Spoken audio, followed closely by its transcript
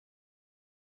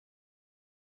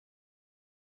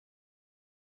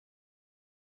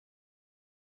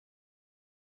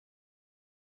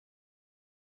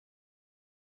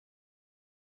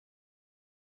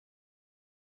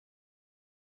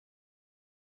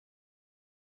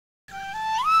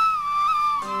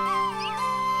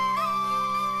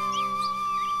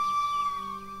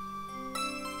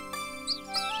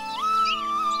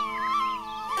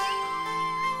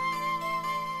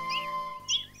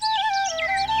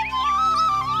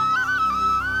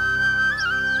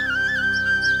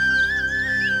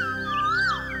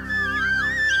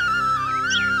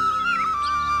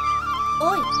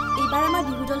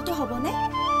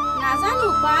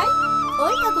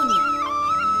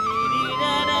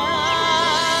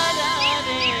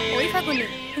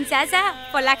যা যা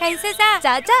পলা খাইছে যা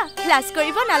যা যা লাজ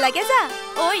কৰিব নালাগে যা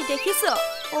ঐ দেখিছ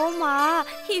ও মা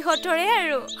সিহঁতৰে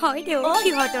আৰু হয় দেউ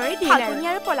সিহঁতৰে দিন ফাগুনি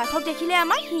আৰু পলাশক দেখিলে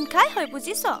আমাৰ হিংসাই হয়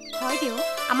বুজিছ হয় দেউ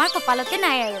আমাৰ কপালতে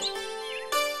নাই আৰু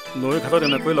নৈ ঘাটত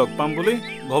এনেকৈ লগ পাম বুলি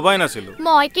ভবাই নাছিলো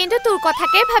মই কিন্তু তোৰ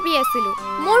কথাকে ভাবি আছিলো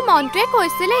মোৰ মনটোৱে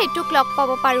কৈছিলে এটুক লগ পাব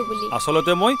পাৰো বুলি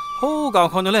আসলতে মই হৌ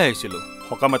গাঁওখনলৈ আহিছিলো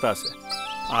সকাম এটা আছে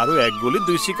আৰু এক গুলিত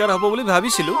দুই শিকাৰ হ'ব বুলি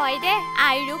ভাবিছিলো হয় দে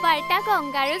আইৰু বাৰ্তা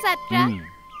গংগাৰো যাত্ৰা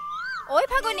ঐ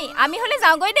ফাগুনি আমি হলে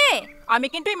যাওঁগৈ দে আমি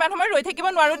কিন্তু ইমান সময় ৰৈ থাকিব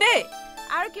নোৱাৰো দে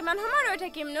আৰু কিমান সময় ৰৈ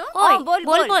থাকিম নো বল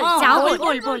বল বল যাও বল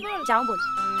বল বল যাও বল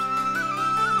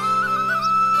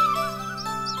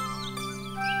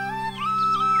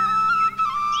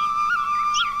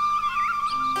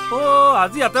ও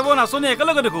আজি আটাব নাচনি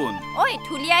একেলগে দেখোন ঐ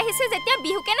ঢুলিয়া আহিছে যেতিয়া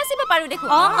বিহুকে নাচিব পাৰো দেখোন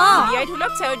ঢুলিয়াই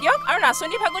ঢোলক চেও দিয়ক আৰু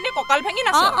নাচনি ফাগুনি কঁকাল ভাঙি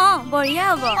নাচ বঢ়িয়া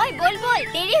হ'ব ঐ বল বল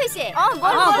দেৰি হৈছে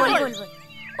বল বল বল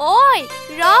ঐ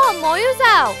ৰ ময়ো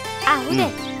যাও আহো দে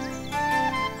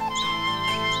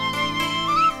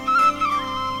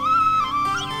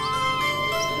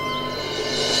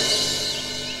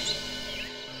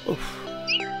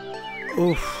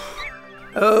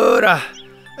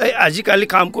আজিকালি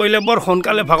কাম কৰিলে বৰ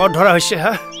সোনকালে ভাগৰ ধৰা হৈছে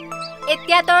হা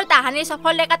এতিয়া তোৰ তাহানিৰ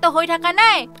সফল লেখাটো হৈ থকা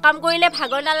নাই কাম কৰিলে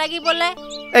ভাগৰ নালাগিবলে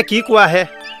কি কোৱা হে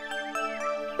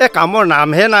কামৰ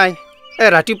নামহে নাই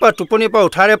ৰাতিপুৱা টোপনিৰ পৰা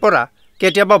উঠাৰে পৰা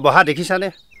কেতিয়াবা বহা দেখিছানে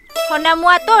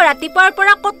সনামুৱাটো ৰাতিপুৱাৰ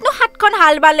পৰা কতনো হাতখন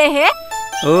হাল বালে হে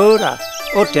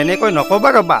তেনেকৈ নকবা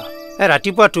ৰবা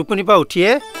ৰাতিপুৱা টোপনিৰ পৰা উঠিয়ে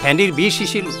ভেন্দিৰ বীজ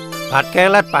সিঁচিলো ভাত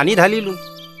কেৰেলাত পানী ঢালিলো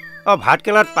ভাত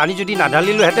কেৰেলাত পানী যদি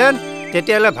নাঢালিলোহেঁতেন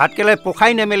তেতিয়াহ'লে ভাত কেৰেলাই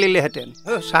পোখাই নেমেলিলেহেঁতেন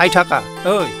চাই থাকা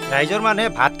ৰাইজৰ মানুহে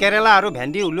ভাত কেৰেলা আৰু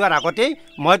ভেন্দি ওলোৱাৰ আগতেই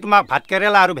মই তোমাক ভাত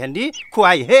কেৰেলা আৰু ভেন্দি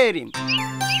খুৱাইহে এৰিম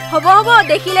হ'ব হ'ব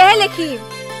দেখিলেহে লেখিম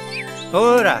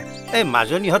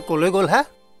মাজনীহঁত কলৈ গ'ল হা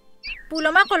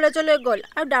পুলমা কলেজলৈ গ'ল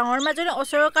আৰু ডাঙৰ মাজনী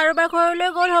ওচৰৰ কাৰোবাৰ ঘৰলৈ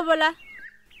গ'ল হ'বলা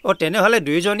তেনেহ'লে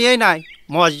দুয়োজনীয়েই নাই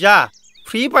মজা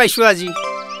ফ্ৰী পাইছোঁ আজি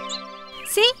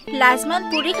লাজমান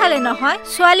পুৰি খালে নহয়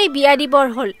ছোৱালী বিয়া দিবৰ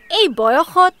হ'ল এই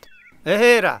বয়সত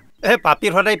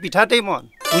পাপীৰ সদায় পিঠাতেই মন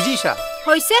বুজিছা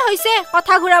হৈছে হৈছে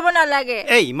কথা ঘূৰাব নালাগে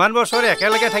ইমান বছৰ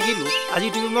একেলগে থাকিলো আজি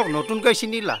তুমি মোক নতুনকৈ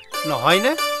চিনিলা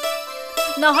নহয়নে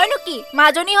নহয়নো কি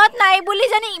মাজনীহঁত নাই বুলি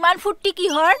জানি ইমান ফূৰ্তি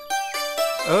কিহৰ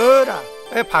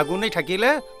ফাগুনি থাকিলে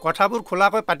কথাবোৰ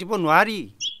খোলাকৈ পাতিব নোৱাৰি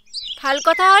ভাল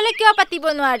কথা হ'লে কিয় পাতিব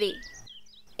নোৱাৰি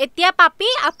এতিয়া পাপি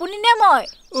আপুনি নে মই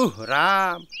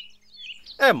ৰাম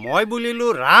মই বুলিলো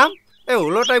ৰাম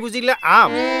ওলটাই বুজিলে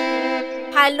আম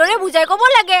ভালদৰে বুজাই ক'ব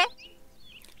লাগে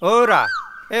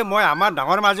মই আমাৰ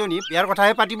ডাঙৰ মাজনী বিয়াৰ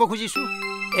কথাহে পাতিব খুজিছোঁ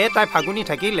তাই ফাগুনি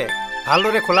থাকিলে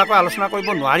ভালদৰে খোলাকৈ আলোচনা কৰিব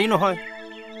নোৱাৰি নহয়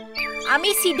আমি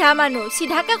চিধা মানুহ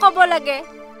চিধাকে ক'ব লাগে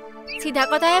চিধা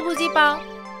কথাহে বুজি পাওঁ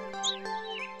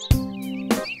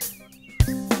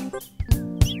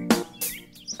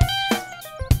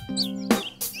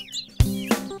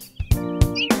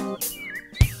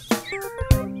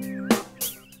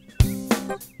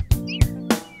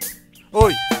ঐ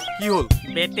কি হ'ল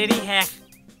বেটেৰী শেষ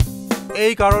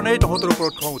এই কাৰণেই তহঁতৰ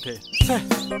ওপৰত খং উঠে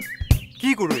কি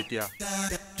কৰোঁ এতিয়া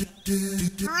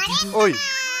ঐ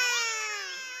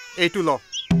এইটো ল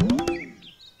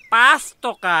 5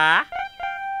 টকা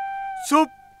চুপ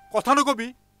কথা নকবি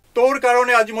তোৰ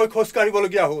কাৰণে আজি মই খোজ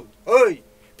কাঢ়িবলগীয়া হ'ল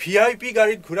VIP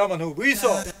গাড়ীত ঘূৰা মানুহ বুজিছ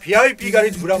VIP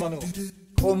গাড়ীত ঘূৰা মানুহ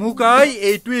অমুকাই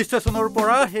এইটো ষ্টেচনৰ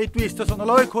পৰা সেইটো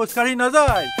ষ্টেচনলৈ খোজ কাঢ়ি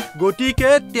নাযায়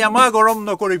গতিকে টেমা গৰম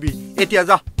নকৰিবি এতিয়া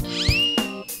যা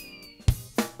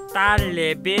তাৰ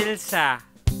লেবেল চা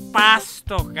 5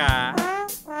 টকা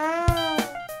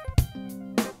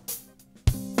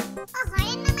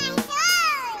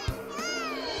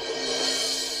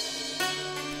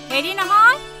হেৰি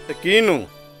নহয় কিনো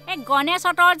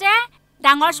গণেশহঁতৰ যে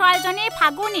ডাঙৰ ছোৱালীজনী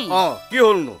ফাগুনি কি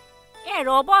হ'লনো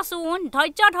ৰ'বচোন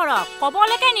ধৈৰ্য ধৰক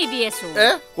ক'বলৈকে নিদিয়েছো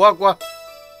কোৱা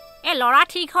ল'ৰা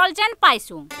ঠিক হ'ল যেন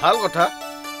পাইছো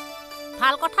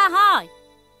ভাল কথা হয়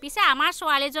পিছে আমাৰ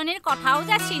ছোৱালীজনীৰ কথাও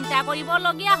যে চিন্তা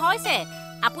কৰিবলগীয়া হৈছে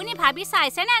আপুনি ভাবি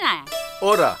চাইছেনে নাই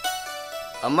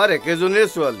আমাৰ একেজনীয়ে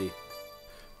ছোৱালী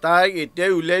তাইক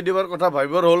এতিয়াই উলিয়াই দিবৰ কথা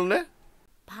ভাবিবৰ হ'লনে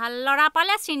ভাল ল'ৰা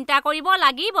পালে চিন্তা কৰিব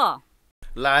লাগিব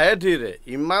লাহে ধীৰে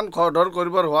ইমান খৰধৰ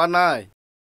কৰিবৰ হোৱা নাই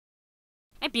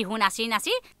বিহু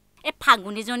নাচি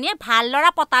ফাগুনিজনীয়ে ভাল ল'ৰা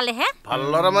পতালেহে ভাল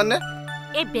ল'ৰা মানে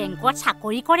বেংকত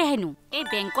চাকৰি কৰে হেনো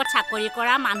বেংকত চাকৰি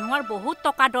কৰা মানুহৰ বহুত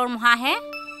টকা দৰমহা হে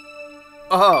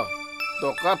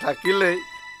টকা থাকিলেই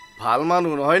ভাল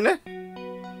মানুহ নহয়নে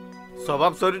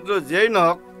স্বভাৱ চৰিত্ৰ যেই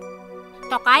নহওক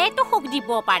টকায়েতো সুখ দিব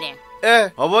পাৰে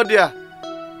হ'ব দিয়া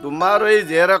তোমাৰ এই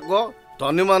জীয়েৰক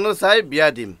ধনী মানুহ চাই বিয়া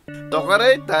দিম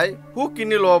টকাৰেই তাই সুখ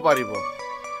কিনি ল'ব পাৰিব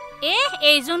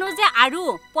এইজনো যে আৰু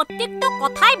প্ৰত্যেকটো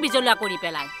কথাই বিজলুৱা কৰি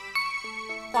পেলায়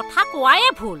কথা কোৱায়ে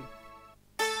ভুল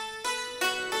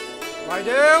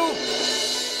বাইদেউ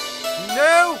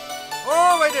ভিনদেউ অ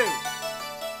বাইদেউ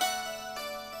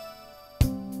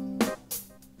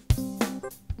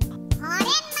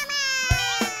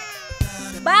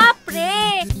বাপৰে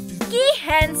কি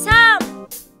হ্যান্ডসাম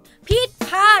ফিট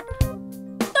ফাট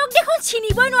তোক দেখোন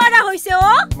চিনিব নোৱাৰা হৈছে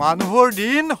অ মানুহৰ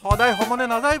দিন সদায় সমানে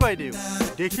নাযায় বাইদেউ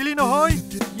দেখিলি নহয়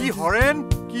কি হৰেন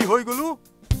কি হৈ গলো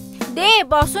দে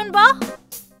বচোন ব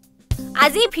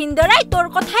আজি ভিন্দৰাই তোৰ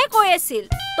কথাই কৈ আছিল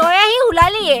তই আহি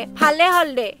ওলালিয়ে ভালে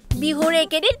হল দে বিহুৰ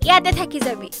একেদিন ইয়াতে থাকি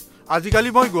যাবি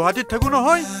আজিকালি মই গুৱাহাটীত থাকো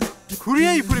নহয়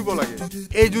ঘূৰিয়েই ফুৰিব লাগে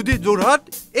এই যদি যোৰহাট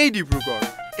এই ডিব্ৰুগড়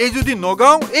এই যদি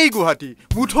নগাঁও এই গুৱাহাটী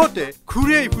মুঠতে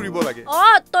ঘূৰিয়েই ফুৰিব লাগে অ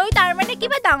তই তাৰ মানে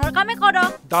কিবা ডাঙৰ কামে কৰ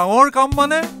ডাঙৰ কাম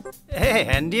মানে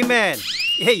হেণ্ডিমেন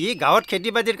ই গাঁৱত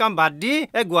খেতি বাতিৰ কাম বাদ দি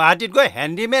গুৱাহাটীত গৈ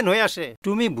হেণ্ডিমেন হৈ আছে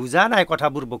তুমি বুজা নাই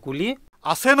কথাবোৰ বকুলি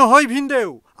আছে নহয় ভিনদেউ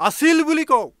আছিল বুলি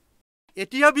কওঁ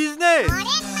এতিয়া বিজনেছ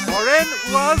হৰেন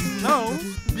ৱাজ নাও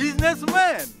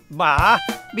বিজনেছমেন বাহ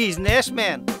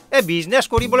বিজনেছমেন বিজনেছ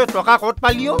কৰিবলৈ টকা ক'ত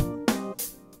পালিও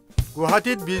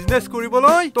গুৱাহাটীত বিজনেছ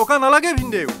কৰিবলৈ টকা নালাগে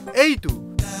ভিনদেউ এইটো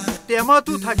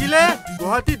টেমাটো থাকিলে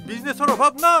গুৱাহাটীত বিজনেছৰ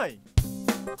অভাৱ নাই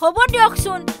হ'ব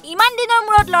দিয়কচোন ইমান দিনৰ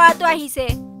মূৰত ল'ৰাটো আহিছে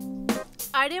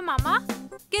আৰে মামা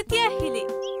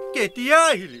কেতিয়া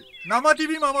আহিলি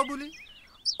নামাতিবি মামা বুলি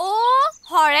অ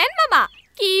হৰেন মামা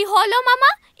কি হলো মামা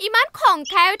ইমান খং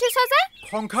খাই উঠিছ যে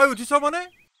খং খাই উঠিছ মানে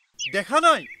দেখা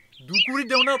নাই দুকুৰি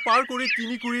দেউনা পাৰ কৰি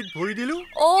তিনি কুৰিত ভৰি দিলো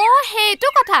অ সেইটো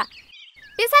কথা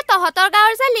পিছে তহঁতৰ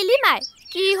গাঁৱৰ যে লিলিমাই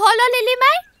কি হলো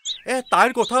লিলিমাই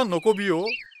তাইৰ কথা নকবিও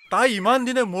তাই ইমান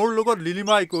দিনে মোৰ লগত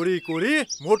লিলিমাই কৰি কৰি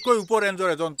মোতকৈ ওপৰ ৰেঞ্জৰ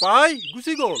এজন পাই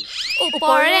গুচি গ'ল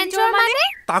ওপৰ ৰেঞ্জৰ মানে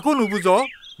তাকো নুবুজ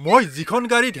মই যিখন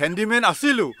গাড়ীত হেণ্ডিমেন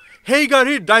আছিলো সেই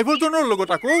গাড়ীৰ ড্ৰাইভাৰজনৰ লগত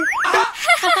আকৌ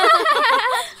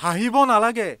হাঁহিব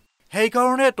নালাগে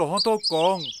সেইকাৰণে তহঁতক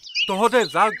কওঁ তহঁতে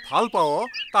যাক ভাল পাৱ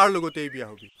তাৰ লগতেই বিয়া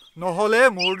হবি নহ'লে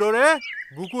মোৰ দৰে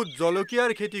বুকুত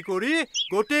জলকীয়াৰ খেতি কৰি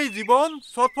গোটেই জীৱন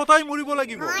চটফটাই মৰিব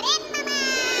লাগিব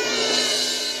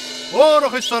অ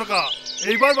ৰখেশ্বৰ কা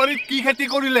এইবাৰ বাৰীত কি খেতি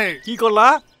কৰিলে কি ক'লা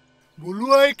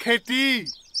বোলোৱাই খেতি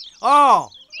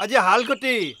আজি হাল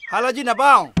কটি হাল আজি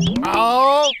নাপাওঁ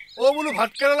বোলো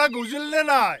ভাত কেৰেলা গুজিল নে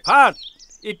নাই ভাত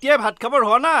এতিয়া ভাত খাবৰ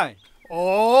হোৱা নাই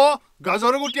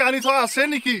গাজৰ গুটি আনি থোৱা আছে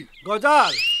নেকি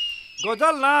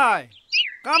গজাল নাই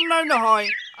কাম নাই নহয়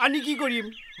আনি কি কৰিম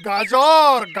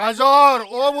গাজৰ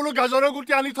বোলো গাজৰৰ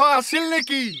গুটি আনি থোৱা আছিল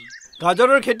নেকি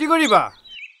গাজৰৰ খেতি কৰিবা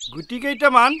গুটি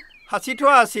কেইটামান সাঁচি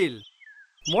থোৱা আছিল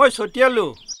মই ছটিয়ালো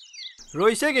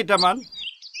ৰৈছে কেইটামান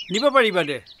নিব পাৰিবা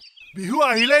দে বিহু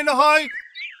আহিলেই নহয়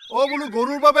বোলো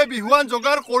গৰুৰ বাবে বিহুৱান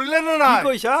যোগাৰ কৰিলে নে নাই কি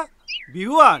কৈছা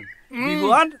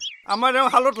বিহুৱান আমাৰ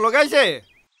হালত লগাইছে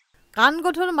কাণ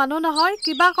গধুৰ মানুহ নহয়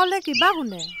কিবা ক'লে কিবা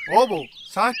শুনে বৌ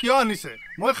চাহ কিয় আনিছে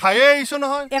মই খায়ে আহিছো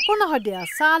নহয় একো নহয় দিয়া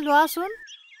চাহ লোৱাচোন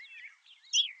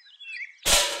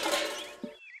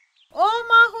অ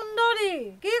মা সুন্দৰী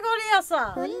কি কৰি আছা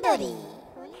সুন্দৰী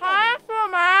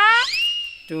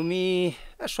তুমি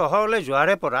চহৰলৈ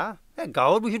যোৱাৰে পৰা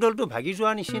গাঁৱৰ বিহু দলটো ভাগি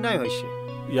যোৱা নিচিনাই হৈছে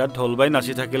ইয়াত ঢোলবাই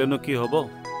নাচি থাকিলেনো কি হ'ব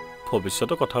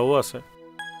ভৱিষ্যতৰ কথাও আছে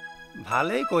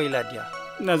ভালেই কৰিলা দিয়া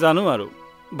নাজানো আৰু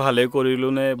ভালেই কৰিলো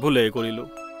নে ভুলেই কৰিলো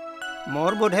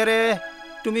মোৰ বোধেৰে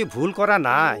তুমি ভুল কৰা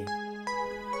নাই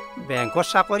বেংকত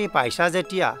চাকৰি পাইছা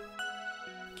যেতিয়া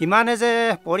কিমানে যে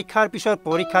পৰীক্ষাৰ পিছত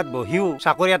পৰীক্ষাত বহিও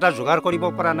চাকৰি এটা যোগাৰ কৰিব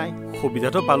পৰা নাই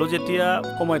সুবিধাটো পালো যেতিয়া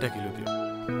কমাই থাকিলো দিয়া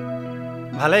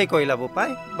ভালেই কৰিলা বোপাই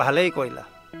ভালেই কৰিলা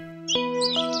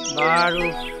বাৰু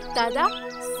দাদা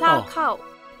চাহ খাও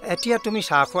এতিয়া তুমি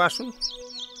চাহ খোৱাচোন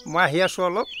মই আহি আছো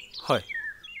অলপ হয়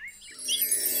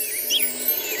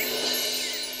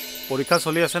পৰীক্ষা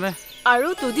চলি আছে নে আৰু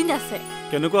দুদিন আছে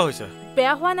কেনেকুৱা হৈছে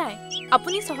বেয়া হোৱা নাই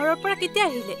আপুনি চহৰৰ পৰা কেতিয়া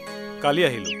আহিলে কালি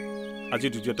আহিলো আজি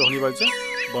দ্বিতীয়টো শনিবাৰ যে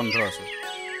বন্ধ আছে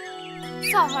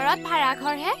চহৰত ভাড়া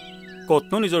ঘৰ হে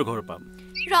কতনো নিজৰ ঘৰ পাম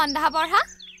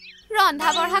ৰন্ধা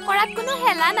বঢ়া কৰাত কোনো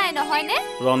হেলা নাই নহয় নে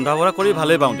ৰন্ধা বঢ়া কৰি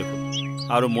ভালেই পাওঁ দেখোন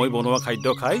আৰু মই বনোৱা খাদ্য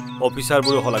খাই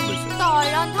অফিচাৰবোৰে শলাগ লৈছে তই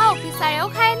ৰন্ধা অফিচাৰেও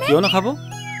খায় নে কিয় নাখাব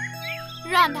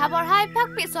ৰন্ধা বঢ়া অভ্যাস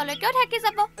পিছলৈকেও থাকি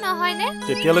যাব নহয় নে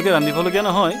তেতিয়ালৈকে ৰান্ধিবলগীয়া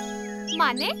নহয়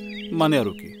মানে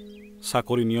আৰু কি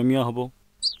চাকৰি নিয়মীয়া হ'ব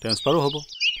ট্ৰেন্সফাৰো হ'ব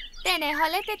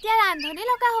তেনেহ'লে তেতিয়া ৰান্ধনি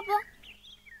লগা হ'ব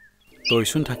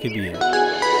তইচোন থাকিবি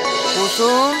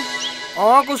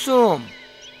কুসুম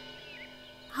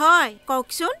হয়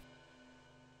কওকচোন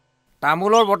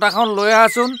তামোলৰ বটাখন লৈ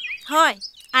আহাচোন হয়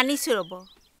আনিছো ৰ'ব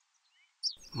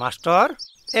মাষ্টৰ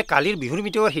কালিৰ বিহুৰ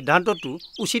মিটিঙৰ সিদ্ধান্তটো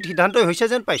উচিত সিদ্ধান্তই হৈছে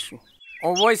যেন পাইছোঁ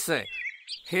অৱশ্যে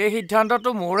সেই সিদ্ধান্তটো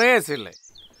মোৰেই আছিলে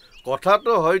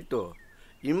কথাটো হয়তো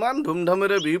ইমান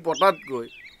ধুমধামেৰে বিহু পতাতকৈ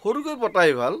সৰুকৈ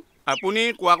পতাই ভাল। আপুনি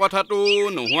কোৱা কথাটো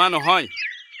নোহোৱা নহয়।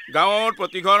 গাঁৱৰ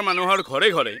প্ৰতিঘৰ মানুহৰ ঘৰে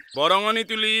ঘৰে বৰঙণি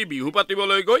তুলি বিহু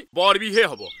পাতিবলৈ গৈ বৰ বিহে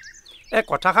হ'ব।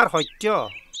 কথাষাৰ সত্য।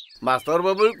 মাষ্টৰ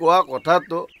বাবুই কোৱা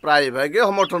কথাটো প্ৰায়ভাগে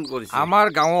সমৰ্থন কৰিছে। আমাৰ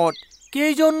গাঁৱত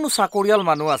কেইজন চাকৰিয়াল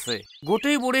মানুহ আছে,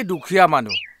 গোটেইবোৰে দুখীয়া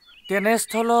মানুহ।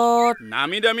 তেনেস্থলত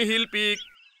নামী দামী শিল্পীক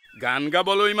গান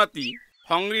গাবলৈ মাতি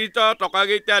সংগৃহীত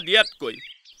টকাকেইটা দিয়াতকৈ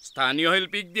স্থানীয়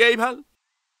শিল্পীক দিয়াই ভাল।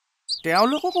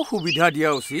 তেওঁলোককো সুবিধা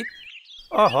দিয়া উচিত।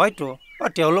 হয়তো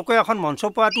তেওঁলোকে এখন মঞ্চ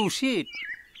পোৱাটো উচিত।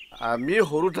 আমি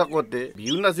সৰু থাকোঁতে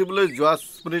বিহু নাচিবলৈ যোৱা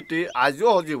স্মৃতি আজিও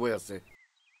সজীৱ হৈ আছে।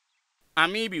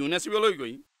 আমি বিহু নাচিবলৈ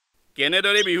গৈ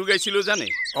কেনেদৰে বিহু গাইছিলোঁ জানে?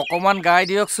 অকণমান গাই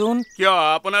দিয়কচোন। কিয়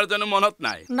আপোনাৰ জানো মনত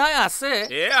নাই? নাই, আছে।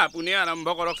 আপুনি আৰম্ভ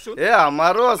কৰকচোন।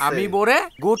 আমাৰো আছে। আমি বোৰে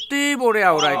গোটেইবোৰে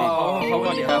আওৰাই দিম।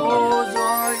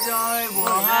 জয় জয়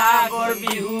বহাগৰ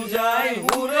বিহু জয়,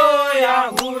 হুৰয়া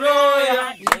হুৰয়া,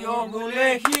 হিয় বোলে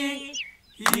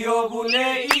হিয় বোলে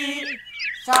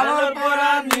চালৰ পৰা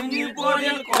নিনি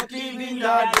পৰিল কটি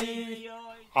বিন্ধা দি।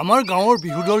 আমাৰ গাঁৱৰ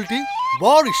বিহু দলটি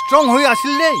বৰ ষ্ট্ৰং হৈ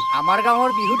আছিল দেই। আমাৰ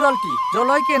গাঁৱৰ বিহু দলটি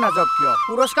জলৈকে নাযাওক কিয়,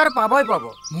 পুৰস্কাৰ পাবই পাব।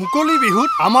 মুকলি বিহুত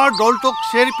আমাৰ দলটোক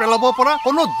চেৰি পেলাব পৰা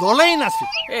কোনো দলেই নাছিল।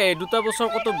 এই 2 বছৰ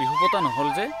কত বিহু পতা নহল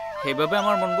যে, সেইবাবে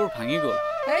আমাৰ মনবোৰ ভাঙি গ'ল।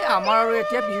 আমাৰ আৰু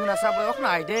এতিয়া বিহু নাচা বয়স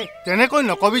নাই দে। তেনেকৈ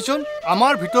নকবিচোন,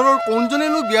 আমাৰ ভিতৰৰ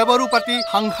কোনজনেনো বিয়া বাৰু পাতি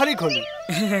সাংসাৰিক হলি।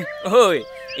 ঐ,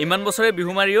 ইমান বছৰে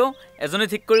বিহু মাৰিও এজনে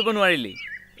ঠিক কৰিব নোৱাৰিলি।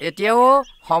 এতিয়াও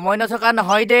সময় নথকা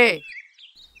নহয় দে।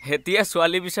 এতিয়া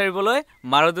ছোৱালী বিচাৰিবলৈ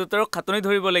মাৰ দেউতাৰক খাটনি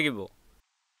ধৰিব লাগিব।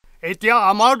 এতিয়া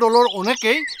আমাৰ দলৰ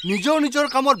অনেকেই নিজৰ নিজৰ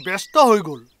কামত ব্যস্ত হৈ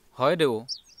গ'ল। হয় দেউ,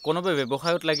 কোনোবাই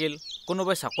ব্যৱসায়ত লাগিল,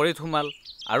 কোনোবাই চাকৰিত সোমাল,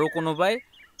 আৰু কোনোবাই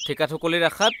ঠিকা ঠুকলিৰ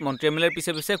আশাত মন্ত্ৰী এমএলএৰ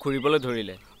পিছে পিছে ঘূৰিবলৈ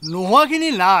ধৰিলে। নোহোৱাখিনি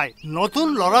নাই, নতুন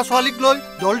ল'ৰা ছোৱালীক লৈ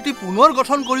দলটি পুনৰ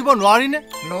গঠন কৰিব নোৱাৰিনে?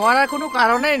 নোৱাৰাৰ কোনো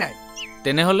কাৰণেই নাই।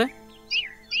 তেনেহ'লে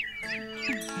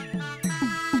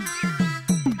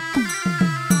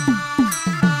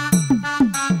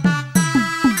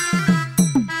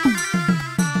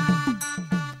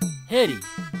হেৰি,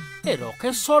 এই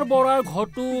ৰকেশ্বৰ বৰাৰ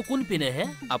ঘৰটো কোনপিনেহে?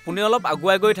 আপুনি অলপ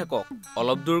আগুৱাই গৈ থাকক,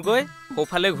 অলপ দূৰ গৈ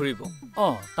সোঁফালে ঘূৰিব।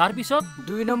 তাৰপিছত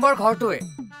 2 নম্বৰ ঘৰটোৱে।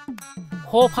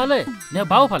 সোঁফালে নে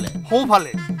বাওঁফালে?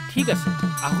 সোঁফালে। ঠিক আছে,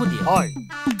 আহো দিয়া। হয়।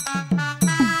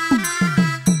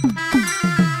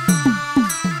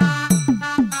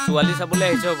 ছোৱালী চাবলৈ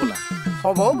আহিছে বোলা।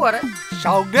 হ'বও পাৰে।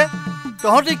 চাওক দে,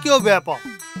 তহঁতে কিয় বেয়া পাওঁ?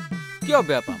 কিয়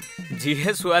বেয়া পাম?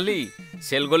 যিহে ছোৱালী,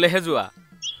 চেল গলেহে যোৱা।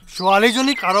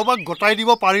 ছোৱালীজনী কাৰোবাক গতাই দিব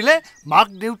পাৰিলে মাক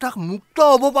দেউতাক মুক্ত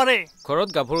হ'ব পাৰে। ঘৰত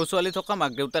গাভৰু ছোৱালী থকা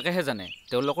মাক দেউতাকেহে জানে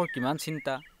তেওঁলোকৰ কিমান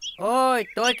চিন্তা। ঐ,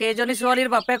 তই কেইজনী ছোৱালীৰ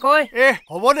বাপে কয়?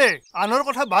 হ'ব দে, আনৰ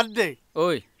কথা বাদ দে। ঐ,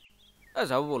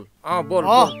 যাওঁ বল। বল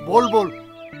বল বল।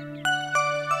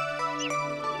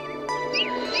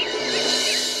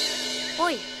 ঐ,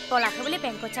 পলাশে বোলে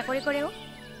বেংকত চাকৰি কৰে।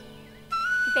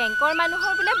 বেংকৰ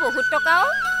মানুহৰ বোলে বহুত টকাও।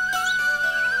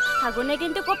 ফাগুনে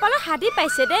কিন্তু কপালত হাদি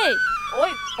পাইছে দেই। ঐ,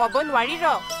 ক'ব নোৱাৰি ৰ,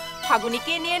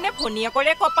 ফাগুনিকে নিয়ে নে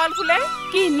ভনীয়েকৰে কপাল ফুলে?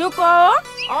 কিনো ক?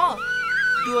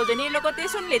 দুয়োজনীৰ লগতে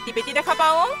চোন লেটি পেটি দেখা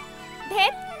পাওঁ।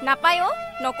 ধেত, নাপায়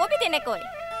নকবি তেনেকৈ।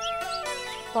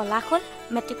 পলাশ হ'ল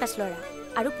মেট্ৰিক পাছ ল'ৰা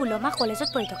আৰু পুলমা কলেজত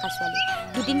পঢ়ি থকা ছোৱালী।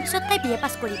 2 দিন পিছত তাই বিয়ে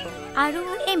পাছ কৰিব। আৰু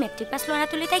এই মেট্ৰিক পাছ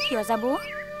ল'ৰাটোলৈ তাই কিয় যাব?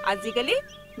 আজিকালি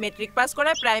মেট্ৰিক পাছ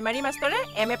কৰা প্ৰাইমাৰী মাষ্টৰে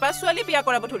MA পাছ ছোৱালী বিয়া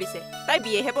কৰাব ধৰিছে। তাই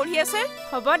বিয়েহে পঢ়ি আছে।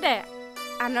 হ'ব দে,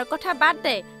 আনৰ কথা বাদ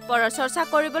দে। পৰ চৰ্চা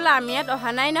কৰিবলৈ আমি ইয়াত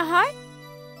অহা নাই নহয়।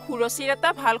 সুৰচিৰ এটা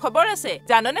ভাল খবৰ আছে,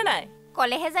 জাননে নাই?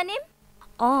 কলেহে জানিম।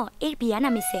 এই বিয়া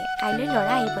নামিছে, কাইলৈ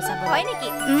ল'ৰা আহিব চাব। হয় নেকি?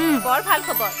 বৰ ভাল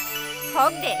খবৰ।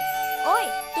 হওক দে। ঐ,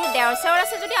 তোৰ দেওৰ চেওৰ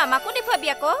আছে যদি আমাকো দেখুৱাবি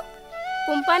আকৌ।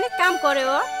 কোম্পানীত কাম কৰে।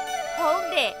 হওক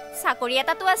দে, চাকৰি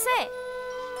এটাতো আছে।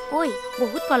 ঐ,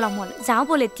 বহুত পলম হ'ল, যাওঁ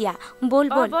বল এতিয়া। বল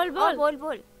বল বল বল বল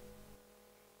বল।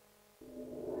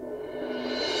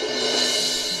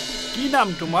 কি নাম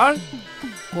তোমাৰ?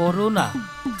 কৰোণা।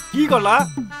 কি ক'লা?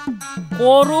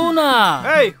 কৰোণা।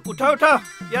 এই উঠা উঠা,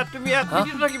 ইয়াত তুমি ইয়াত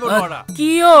থাকিব নোৱাৰা।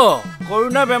 কিয়?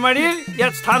 কৰোণা বেমাৰীৰ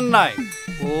ইয়াত স্থান নাই।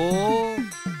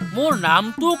 মোৰ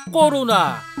নামটো কৰোণা,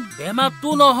 বেমাৰটো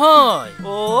নহয়।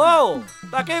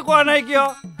 তাকে কোৱা নাই কিয়?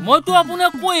 মইতো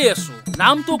আপোনাক কৈ আছো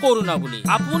নামটো কৰোণা বুলি,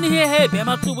 আপুনিহে সেই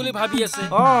বেমাৰটো বুলি ভাবি আছে।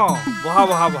 বহা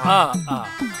বহা বহা।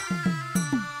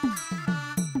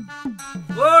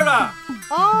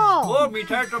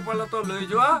 মিঠাইৰ টোপালটো লৈ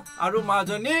যোৱা আৰু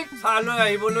মাজনীক চাহ লৈ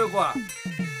আহিবলৈ কোৱা।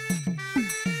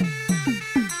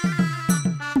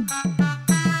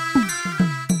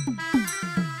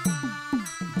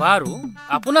 বাৰু,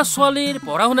 আপোনাৰ ছোৱালীৰ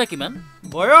পঢ়া শুনা কিমান?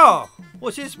 বয়স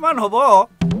 25 মান হ'ব।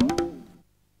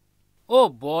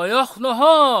 বয়স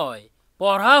নহয়,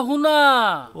 পঢ়া শুনা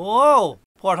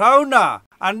পঢ়া শুনা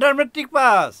আণ্ডাৰ মেট্ৰিক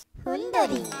পাছ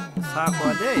চাহ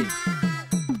খোৱা দেই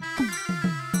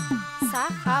চাহ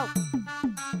খাওক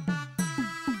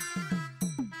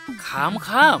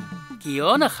খাম কিয়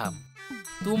নাখাম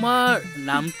তোমাৰ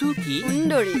নামটো কি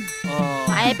সুন্দৰী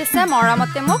মায়ে পিছে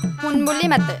মৰমতে মোক সোণ বুলি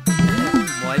মাতে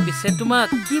মই পিছে তোমাক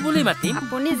কি বুলি মাতিম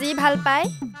আপুনি যি ভাল পায়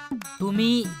তুমি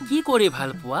কি কৰি ভাল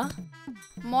পোৱা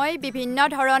মই বিভিন্ন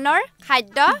ধৰণৰ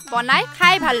খাদ্য বনাই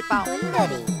খাই ভাল পাওঁ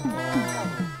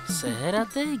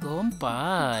চেহেৰাতে গম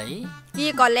পাই কি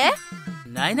ক'লে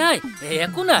নাই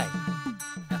একো নাই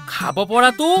খাব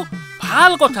পৰাটো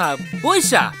ভাল কথা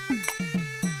বুজিছা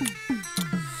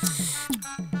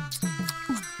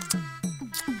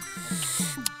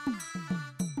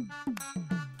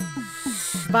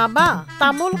বাবা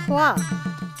তামোল খোৱা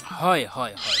হয়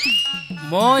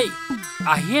মই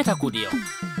আহিয়ে থাকো দিয়ক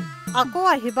আকৌ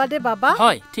আহিবা দে বাবা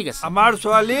হয় ঠিক আছে আমাৰ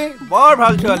ছোৱালী বৰ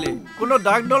ভাল ছোৱালী কোনো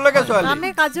দাগ নলগে ছোৱালী আমি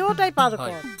কাজিও তাই পাৰ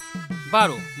কৰ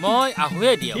বাৰু মই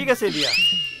আহোৱে দিয়ক ঠিক আছে দিয়া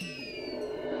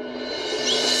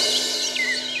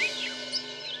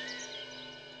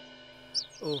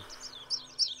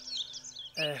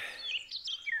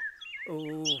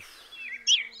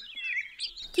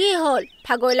কি হ'ল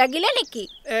ভাগৰ লাগিলে নেকি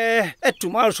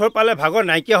তোমাৰ ওচৰ পালে ভাগৰ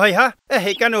নাইকিয়া হয় হা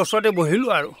সেইকাৰণে ওচৰতে বহিলো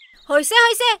আৰু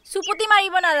হৈছে চুপুতি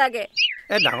মাৰিব নালাগে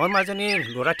ডাঙৰ মাজনীৰ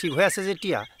ল'ৰা ঠিক হৈ আছে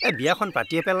যেতিয়া বিয়াখন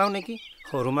পাতিয়ে পেলাও নেকি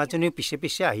সৰু মাজনীও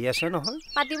পিছে আহি আছে নহয়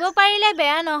পাতিব পাৰিলে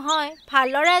বেয়া নহয় ভাল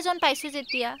ল'ৰা এজন পাইছো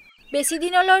যেতিয়া বেছি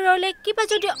দিনলৈ ৰলে কিবা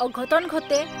যদি অঘটন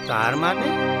ঘটে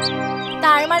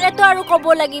তাৰ মানেতো আৰু ক'ব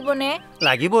লাগিবনে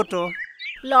লাগিবতো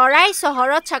ল'ৰাই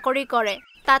চহৰত চাকৰি কৰে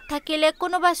তাত থাকিলে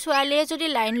কোনোবা ছোৱালীয়ে যদি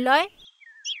লাইন লয়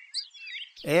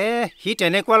সি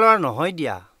তেনেকুৱা ল'ৰা নহয়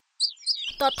দিয়া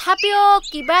তথাপিও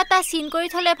কিবা এটা চিন কৰি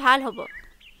থলে ভাল হ'ব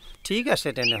ঠিক আছে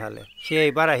তেনেহ'লে সি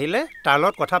এইবাৰ আহিলে তাৰ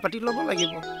লগত কথা পাতি ল'ব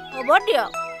লাগিব হ'ব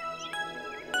দিয়ক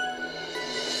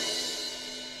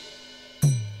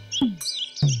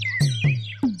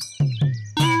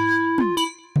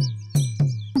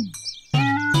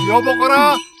বকৰা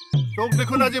তোক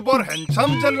দেখোন আজি বৰ হেণ্ডচাম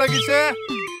যেন লাগিছে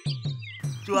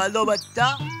চোৱালো বাচ্চা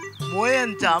মই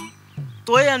হেণ্ডচাম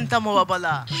তই হেণ্ডচাম হ'ব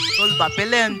পালা তোৰ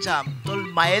বাপেলে হেণ্ডচাম তোৰ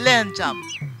মায়েলে হেণ্ডচাম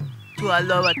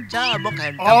চোৱালো বাচ্চা মোক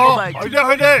হেণ্ডচাম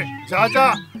হয় দে যা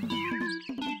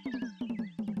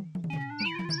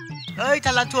এই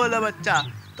চালা চোৱালো বাচ্চা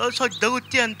তোৰ চৈধ্য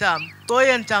গুটি হেণ্ডচাম তই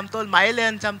হেণ্ডচাম তোৰ মায়েলে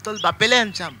হেণ্ডচাম তোৰ বাপেলে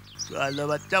হেণ্ডচাম চোৱালো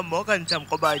বাচ্চা মোক হেণ্ডচাম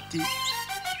ক'বা এটি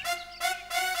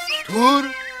ধুৰ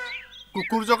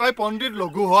কুকুৰ জগাই পণ্ডিত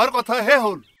লঘু হোৱাৰ কথাহে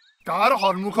হ'ল তাৰ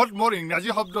সন্মুখত মোৰ ইংৰাজী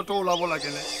শব্দটো ওলাব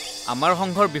লাগেনে আমাৰ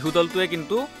সংঘৰ বিহু দলটোৱে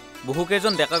কিন্তু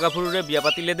বহুকেইজন ডেকা গাভৰুৰে বিয়া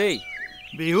পাতিলে দেই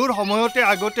বিহুৰ সময়তে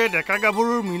আগতে ডেকা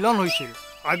গাভৰুৰ মিলন হৈছিল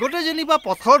আগতে যেনিবা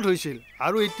পথাৰত হৈছিল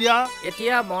আৰু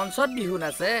এতিয়া মঞ্চত বিহু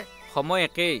নাচে সময়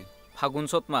একেই ফাগুন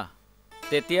চ'ত মাহ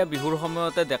তেতিয়া বিহুৰ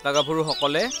সময়তে ডেকা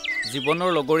গাভৰুসকলে জীৱনৰ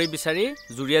লগৰী বিচাৰি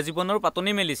জুৰীয়া জীৱনৰ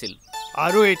পাতনি মেলিছিল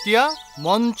আৰু এতিয়া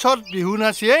মঞ্চত বিহু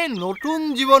নাচিয়ে নতুন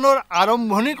জীৱনৰ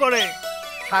আৰম্ভণি কৰে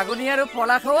ফাগুনি আৰু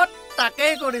পলাশত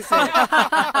তাকেই কৰিছে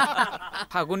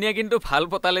ফাগুনিয়ে কিন্তু ভাল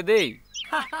পতালে দেই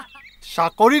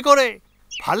চাকৰি কৰে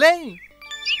ভালেই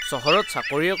চহৰত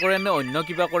চাকৰিয়ে কৰে নে অন্য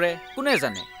কিবা কৰে কোনে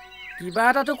জানে কিবা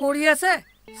এটাতো কৰি আছে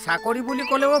চাকৰি বুলি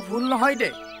ক'লেও ভুল নহয় দে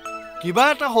কিবা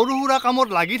এটা সৰু সুৰা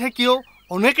কামত লাগি থাকিও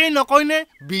অনেকেই নকয়নে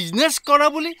বিজনেছ কৰা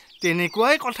বুলি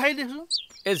তেনেকুৱাই কথাই দেচোন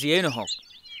যিয়েই নহওক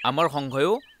আমাৰ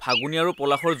সংঘয়েও ফাগুনি আৰু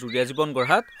পলাশৰ জুৰীয়া জীৱন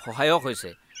গঢ়াত সহায়ক হৈছে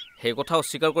সেই কথা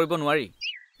অস্বীকাৰ কৰিব নোৱাৰি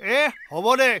হ'ব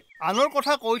দে আনৰ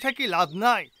কথা কৈ থাকি লাভ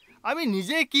নাই আমি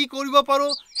নিজে কি কৰিব পাৰো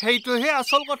সেইটোহে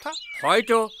আচল কথা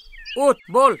হয়তো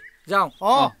বল যাওঁ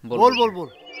বল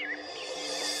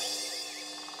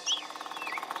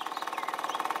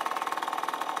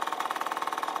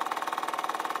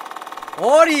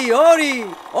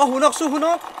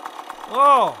শুনক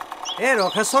এই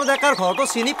ৰখেশ্বৰ ডেকাৰ ঘৰটো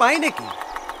চিনি পাই নেকি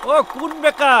কোন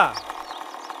বেকা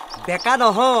বেকা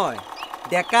নহয়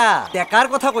ডেকাৰ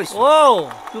কথা কৈছো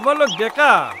তোমালোক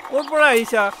ডেকা ক'ৰ পৰা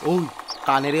আহিছা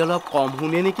কাণেৰে অলপ কম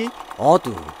শুনে নেকি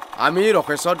তো আমি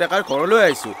ৰকেশ্বৰ ডেকাৰ ঘৰলৈ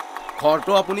আহিছো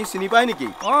ঘৰটো আপুনি চিনি পায় নেকি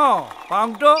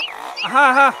পামতো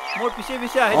আহা মোৰ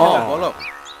পিছে আহি বলক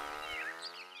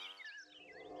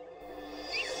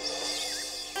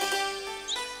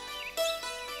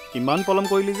ইমান পলম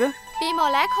কৰিলি যে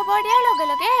বিমলাই খবৰ দিয়াৰ লগে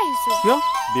লগে আহিছো কিয়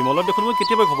বিমলক দেখোন মই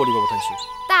কেতিয়াবা খবৰ দিব পঠাইছো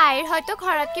তাইৰ হয়তো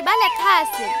ঘৰত কিবা লেখা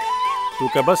আছিল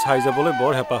তোক এবাৰ চাই যাবলৈ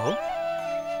বৰ হেঁপাহ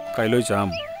কাইলৈ যাম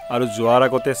আৰু যোৱাৰ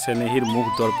আগতে চেনেহীৰ মুখ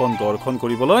দৰ্শন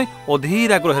কৰিবলৈ অধীৰ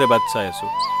আগ্ৰহেৰে বাট চাই আছো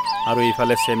আৰু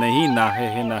এইফালে চেনেহী নাহে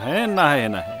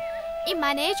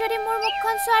ইমানেই যদি মোৰ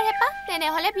মুখখন চোৱাৰ হেঁপাহ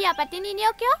তেনেহ'লে বিয়া পাতি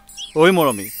নিনিও কিয় ঐ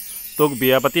মৰমী তোক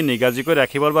বিয়া পাতি নিগাজিকৈ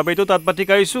ৰাখিবৰ বাবেতো তাত পাতি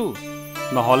কাঢ়িছোঁ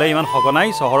নহ'লে ইমান সঘনাই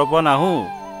চহৰৰ পৰা নাহোঁ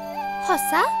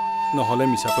সঁচা নহ'লে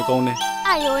মিছাকৈ কওঁনে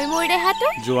আই ঐ মোৰ দেহাটো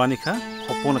যোৱা নিশা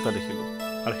সপোন এটা দেখিলোঁ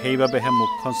আৰু সেইবাবেহে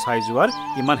মুখখন চাই যোৱাৰ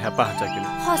ইমান হেঁপাহ জাগিল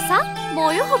সঁচা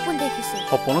ময়ো সপোন দেখিছোঁ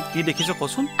সপোনত কি দেখিছ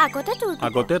কচোন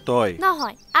আগতে তই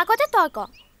নহয় আগতে তই ক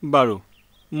বাৰু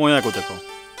মই আগতে কওঁ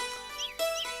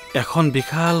এখন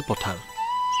বিশাল পথাৰ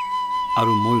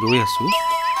আৰু মই ৰৈ আছোঁ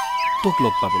তোক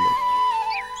লগ পাবলৈ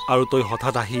আৰু তই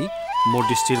হঠাৎ আহি মোৰ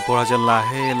দৃষ্টিৰ পৰা যেন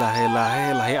লাহে লাহে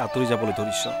লাহে লাহে আঁতৰি যাবলৈ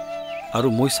ধৰিছ আৰু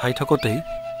মই চাই থাকোঁতেই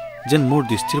যেন মোৰ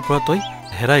দৃষ্টিৰ পৰা তই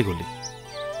হেৰাই গলি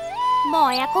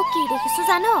মই আকৌ কি দেখিছোঁ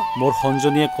জানো মোৰ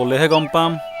সঞ্জনীয়ে ক'লেহে গম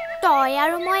পাম তই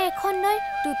আৰু মই এখন নৈ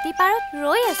দুটি পাৰত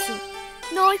ৰৈ আছোঁ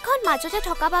নৈখন মাজতে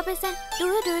থকা বাবে যেন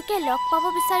দুয়োকে লগ পাব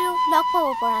বিচাৰিও লগ পাব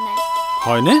পৰা নাই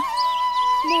হয়নে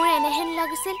মোৰ এনেহেন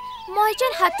লাগিছিল মই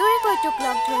যেন হাতুৰে কৈ তোক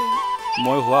লগ ধৰিম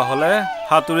মই হোৱা হ'লে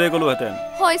হাতুৰে গ'লোহেঁতেন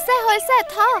হৈছে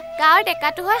থ গাঁৱৰ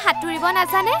ডেকাটো হৈ সাঁতুৰিব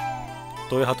নাজানে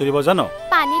তই সাঁতুৰিব জান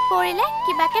পানীত পৰিলে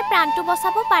কিবাকে প্ৰাণটো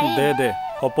বচাব পাৰি দে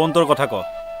সপোন তোৰ কথা ক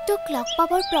তোক লগ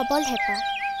পাবৰ প্ৰবল হেঁপাহ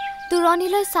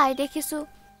দূৰণিলৈ চাই দেখিছোঁ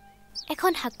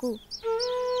এখন হাকু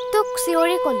তোক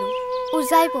চিঞৰি ক'লো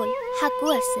উজাই বল হাকু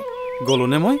আছে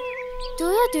গ'লোনে মই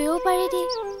দুয়ো পাৰি দি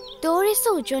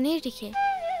দৌৰিছোঁ উজনিৰ দিশে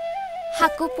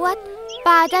হাকু পোৱাত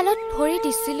বাঁহডালত ভৰি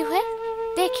দিছিলোঁহে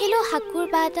দেখিলোঁ হাকুৰ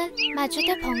বাঁহডাল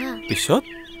মাজতে ভঙা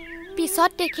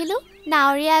পিছত দেখিলোঁ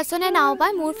নাৱৰীয়া এজনে নাও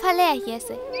বাই মোৰ ফালে আহি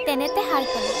আছে তেনেতে হাল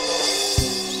পালোঁ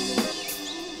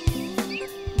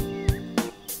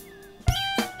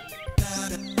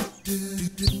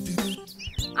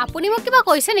আপুনি মোক কিবা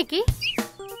কৈছে নেকি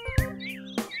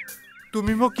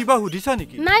তুমি মোক কিবা সুধিছা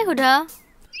নেকি নাই সুধা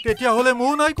তেতিয়াহ'লে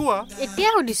ময়ো নাই কোৱা এতিয়া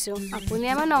সুধিছোঁ আপুনি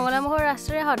আমাৰ নগলামুখৰ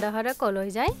ৰাস্তাৰে সদায়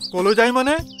কলৈ যায়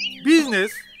মানে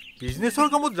বিজনেছৰ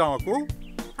কামত যাওঁ আকৌ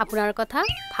আপোনাৰ কথা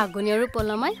ফাগুনি আৰু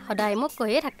পলমাই সদায় মোক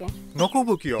কৈয়ে থাকে নক'ব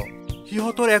কিয়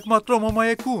সিহঁতৰ একমাত্ৰ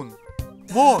মমায়ে কোন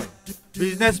মই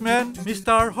বিজনেছমেন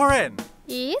মিষ্টাৰ হৰেন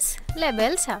ইছ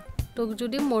লেবেল চা তোক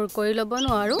যদি মোৰ কৰি ল'ব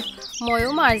নোৱাৰো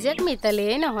ময়ো মাৰ্জিয়াক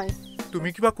মিতালেই নহয়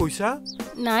তুমি কিবা কৈছা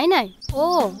নাই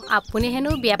আপুনি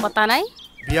হেনো বিয়া পতা নাই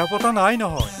বিয়া পতা নাই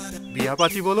নহয় বিয়া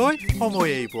পাতিবলৈ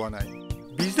সময়েই পোৱা নাই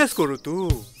বিজনেছ কৰোঁতো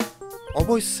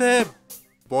অৱশ্যে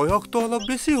বয়সটো অলপ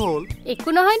বেছি হ'ল একো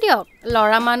নহয় দিয়ক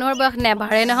ল'ৰা মানুহৰ বয়স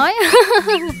নেবাঢ়ে নহয়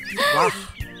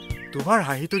তোমাৰ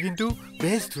হাঁহিটো কিন্তু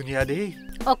বেছ ধুনীয়া দেই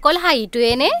অকল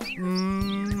হাঁহিটোৱে নে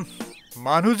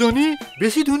মানুহজনী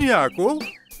বেছি ধুনীয়া আকৌ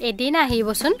এদিন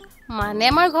আহিবচোন মানে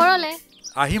আমাৰ ঘৰলৈ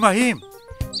আহিম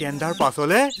টেণ্ডাৰ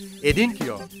পাছলে এদিন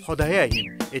কিয় সদায়ে আহিম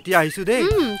এতিয়া আহিছোঁ দেই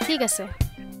ঠিক আছে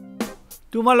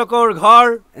তোমালোকৰ ঘৰ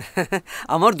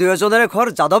আমাৰ দুয়োজনৰে ঘৰ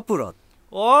যাদৱপুৰত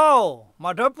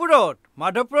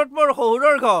মাধৱপুৰত মোৰ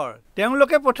শহুৰৰ ঘৰ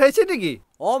তেওঁলোকে পঠাইছে নেকি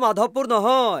মাধৱপুৰ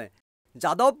নহয়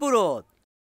যাদৱপুৰত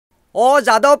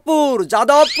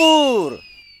যাদৱপুৰ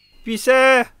পিছে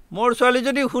মোৰ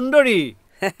ছোৱালীজনী সুন্দৰী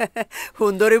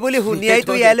বুলি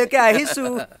শুনিয়াইতো ইয়ালৈকে আহিছো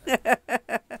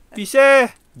পিছে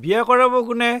বিয়া কৰাব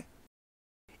কোনে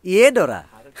দৰা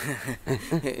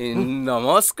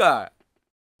নমস্কাৰ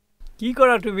কি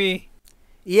কৰা তুমি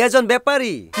এজন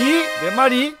বেপাৰী কি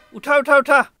বেমাৰী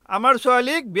উঠা আমাৰ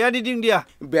ছোৱালীক বিয়া দি দিম দিয়া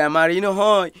বেমাৰী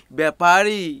নহয়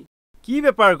বেপাৰী কি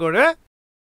বেপাৰ কৰে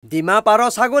ডিমা পাৰ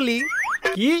ছাগলী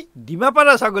কি ডিমা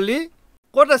পাৰা ছাগলী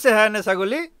ক'ত আছে হেনে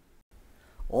ছাগলী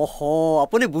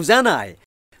আপুনি বুজা নাই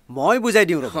মই বুজাই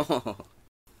দিওঁ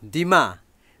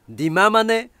ডিমা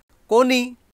মানে কণী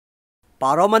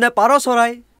পাৰ মানে পাৰ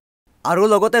চৰাই আৰু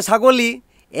লগতে ছাগলী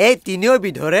এই তিনিও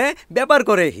বিধৰে বেপাৰ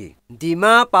কৰেহি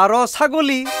ডিমা পাৰ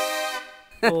ছাগলী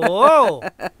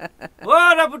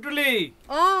ৰাপুতুলি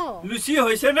লুচি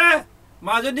হৈছে নে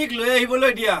মাজনীক লৈ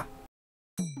আহিবলৈ দিয়া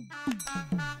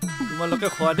তোমালোকে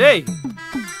খোৱা দেই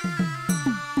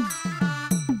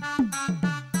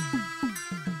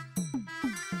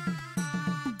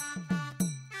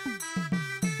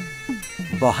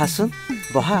বহাচোন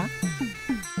বহা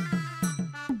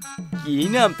কি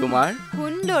নাম তোমাৰ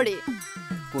সুন্দৰী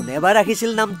কোনে বা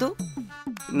ৰাখিছিল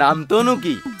নামটোনো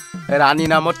কি ৰাণী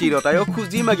নামত তিৰতায়ো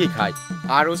খুজি মাগি খায়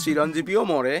আৰু চিৰঞ্জীৱীও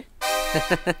মৰে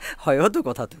হয়তো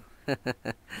কথাটো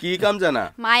কি কাম জানা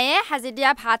মায়ে সাজি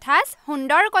দিয়া ভাত সাজ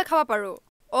সুন্দৰকৈ খাব পাৰো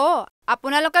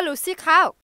আপোনালোকে লুচি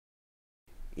খাওক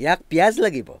ইয়াক পিয়াজ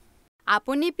লাগিব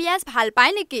আপুনি পিয়াজ ভাল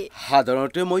পায় নেকি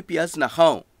সাধাৰণতে মই পিয়াজ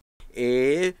নাখাওঁ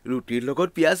ৰুটিৰ লগত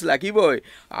পিয়াজ লাগিবই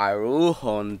আৰু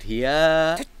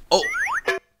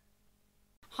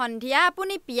সন্ধিয়া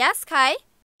আপুনি পিয়াজ খায়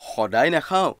সদায়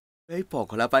নাখাওঁ এই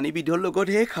পগলা পানী বিধৰ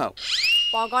লগতহে খাওঁ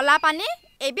পগলা পানী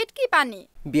এবিধ কি পানী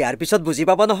বিয়াৰ পিছত বুজি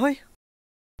পাব নহয়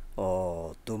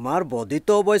তোমাৰ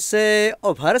বডিটো অৱশ্যে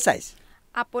অভাৰ চাইজ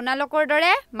আপোনালোকৰ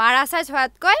দৰে মাৰা চাইজ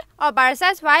হোৱাতকৈ অভাৰ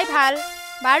চাইজ হোৱাই ভাল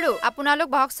বাৰু আপোনালোক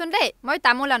বহকচোন দেই মই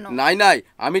তামোল আনো নাই নাই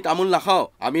আমি তামোল নাখাওঁ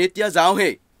আমি এতিয়া যাওঁহে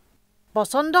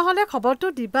পছন্দ হলে খবৰটো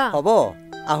দিবা হ'ব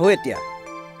আহো এতিয়া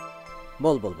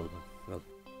বল বল বল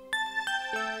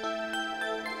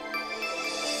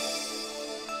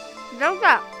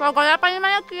দেউতা পগলা পানী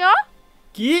মানে কিয়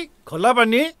কি খোলা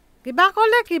পানী কিবা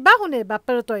কলে কিবা শুনে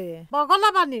বাপেৰ তয়ে পগলা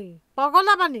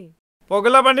পানী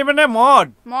পগলা পানী মানে মদ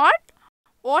মদ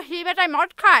অ সি বেটাই মদ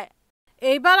খায়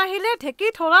এইবাৰ আহিলে ঢেকি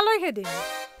থৰালৈহে দিম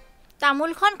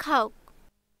তামোলখন খাওক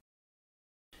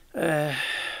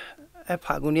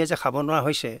ফাগুনিয়ে যে খাব নোৱাৰা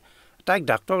হৈছে তাইক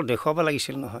ডাক্তৰক দেখুৱাব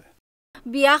লাগিছিল নহয়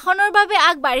বিয়াখনৰ বাবে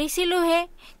আগবাঢ়িছিলোহে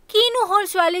কিনো হ'ল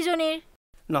ছোৱালীজনীৰ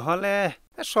নহ'লে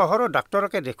চহৰৰ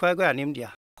ডাক্তৰকে দেখুৱাই গৈ আনিম দিয়া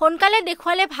সোনকালে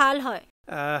দেখুৱালে ভাল হয়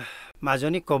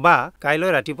মাজনীক ক'বা কাইলৈ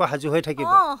ৰাতিপুৱা সাজু হৈ থাকিব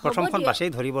প্ৰথমখন বাছেই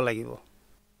ধৰিব লাগিব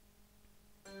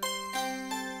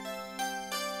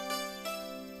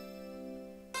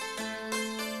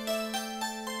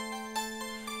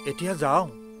এতিয়া যাওঁ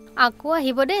আকৌ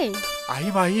আহিব দেই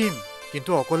আহিম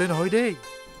কিন্তু অকলে নহয় দেই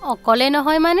অকলে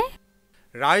নহয় মানে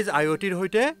ৰাইজ আইঅ'টিৰ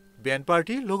সৈতে বেণ্ড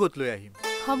পাৰ্টি লগত লৈ আহিম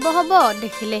হ'ব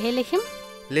দেখিলেহে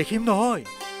লিখিম নহয়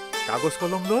কাগজ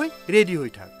কলম লৈ ৰেডি হৈ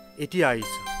থাক এতিয়া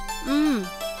আহিছো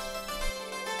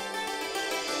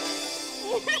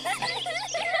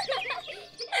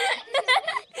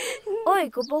ঐ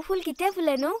কপৌ ফুল কেতিয়া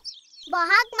ফুলে নো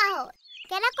বহাগ মাহত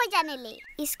কেনেকৈ জানিলি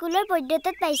স্কুলৰ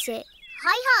পদ্ধতিত পাইছে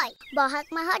হয় বহাগ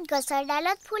মাহত গছৰ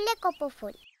ডালত ফুলে কপৌ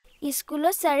ফুল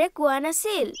স্কুলত ছাৰে কোৱা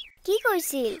নাছিল কি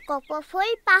কৈছিল কপৌ ফুল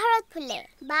পাহাৰত ফুলে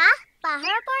বা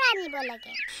পাহাৰৰ পৰা আনিব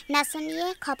লাগে নাচনীয়ে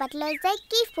খপাত লৈ যায়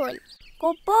কি ফুল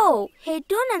কপৌ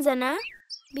সেইটোও নাজানা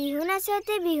বিহু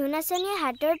নাচতে বিহু নাচনীয়ে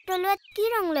হাতৰ তলুৱাত কি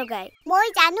ৰং লগায়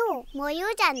ময়ো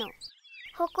জানো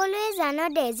সকলোৱে জানো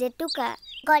দে জেতুকা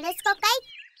গণেশ ককাই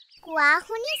কোৱা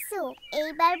শুনিছো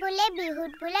এইবাৰ বোলে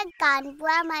বিহুত বোলে গান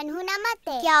গোৱা মানুহ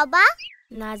নামাতে কিয় বা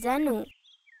নাজানো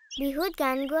বিহুত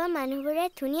গান গোৱা মানুহবোৰে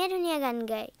ধুনীয়া ধুনীয়া গান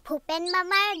গায় ভূপেন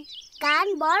মামাৰ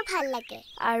গান বৰ ভাল লাগে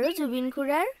আৰু জুবিন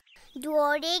খুৰাৰ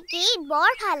দুৱৰী গীত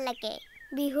বৰ ভাল লাগে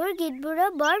বিহুৰ গীতবোৰো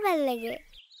বৰ ভাল লাগে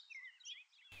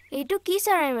এইটো কি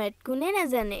চৰাই মাত কোনে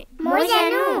নাজানে মই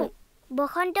জানো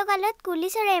বসন্ত কালত কুলি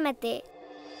চৰাই মাতে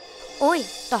ঐ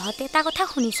তহঁতে এটা কথা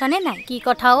শুনিছনে নাই কি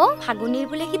কথা ফাগুনিৰ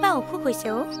বোলে কিবা অসুখ হৈছে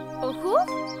অসুখ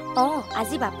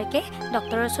আজি বাপেকে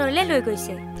ডক্তৰৰ ওচৰলৈ লৈ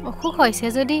গৈছে অসুখ হৈছে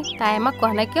যদি তাই আমাক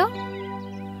কোৱা নাই কিয়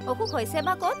অসুখ হৈছে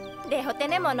বা ক'ত দেহতে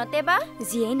নে মনতে বা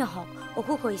যিয়েই নহওক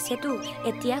অসুখ হৈছেতো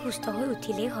এতিয়া সুস্থ হৈ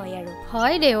উঠিলেই হয় আৰু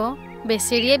হয় দেও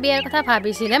বেচেৰিয়ে বিয়াৰ কথা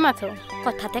ভাবিছিলে মাথো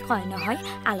কথাতে কয় নহয়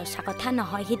আলোচনা কথা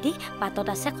নহয় সিদ্ধি বাটত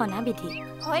আছে কণা বিধি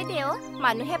হয় দেও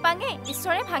মানুহে পাঙে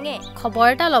ঈশ্বৰে ভাঙে খবৰ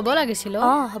এটা ল'ব লাগিছিল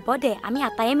হ'ব দে আমি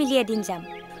আটায়ে মিলি এদিন যাম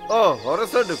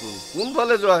হৰেশ্বৰ দেখোন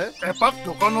কোনফালে যোৱা হে এপাক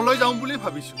দোকানলৈ যাওঁ বুলি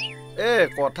ভাবিছো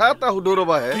কথা এটা সুধো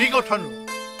ৰবাহে কি কথানো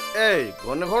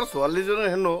গণেশৰ ছোৱালীজনী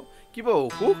হেনো কিবা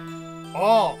অসুখ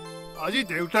আজি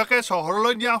দেউতাকে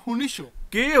চহৰলৈ নিয়া শুনিছো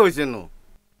কি হৈছেনো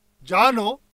জানো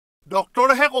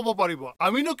ডক্তৰেহে ক'ব পাৰিব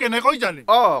আমিনো কেনেকৈ জানিম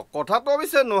কথাটো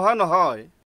অৱশ্যে নোহোৱা নহয়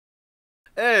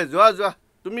যোৱা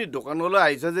তুমি দোকানলৈ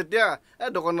আহিছা যেতিয়া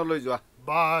দোকানলৈ যোৱা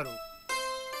বাৰু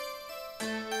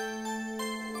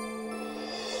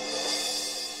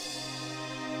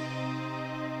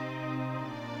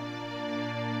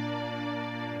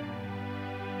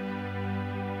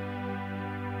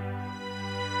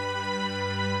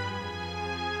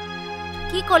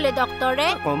কি ক'লে ডক্তৰে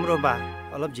কম ৰবা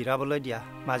অলপ জিৰাবলৈ দিয়া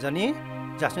মাজনী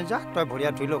যাচোন যা তই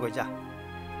ভৰিয়া ধুই লৈ যা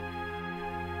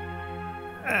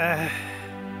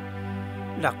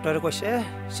ডাক্তৰে কৈছে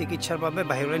চিকিৎসাৰ বাবে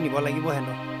বাহিৰলৈ নিব লাগিব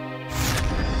হেনো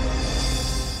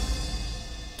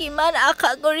কিমান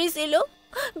আশা কৰিছিলো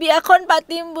বিয়াখন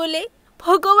পাতিম বুলি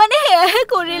ভগৱানে সেয়াহে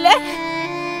কৰিলে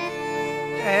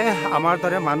আমাৰ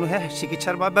দৰে মানুহে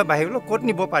চিকিৎসাৰ বাবে বাহিৰলৈ ক'ত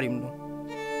নিব পাৰিমনো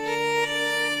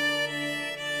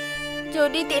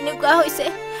যদি তেনেকুৱা হৈছে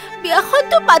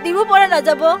বিয়াখনতো পাতিব পৰা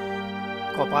নাযাব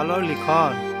কপালৰ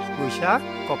লিখন বুইছা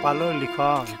কপালৰ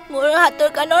লিখন মোৰ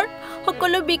হাতৰ কাণৰ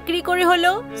সকলো বিক্ৰী কৰি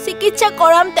হলেও চিকিৎসা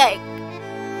কৰাম তাইক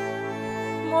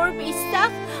মোৰ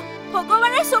বিশ্বাস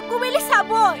ভগৱানে চকু মেলি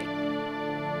চাবই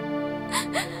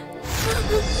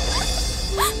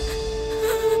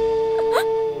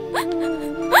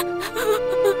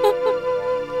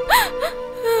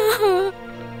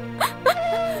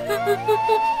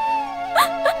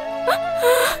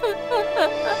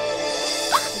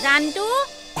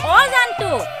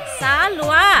জানটো চাহ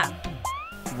লোৱা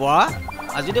বাহ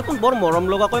আজি দেখোন বৰ মৰম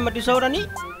লগাকৈ মাতিছা ৰাণী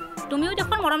তুমিও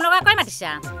দেখোন মৰম লগাকৈ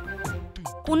মাতিছা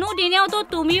কোনো দিনেওতো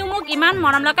তুমিও মোক ইমান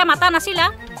মৰম লগাকৈ মাতা নাছিলা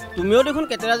তুমিও দেখোন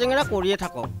কেটেৰা জেঙেৰা কৰিয়ে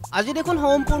থাকক আজি দেখোন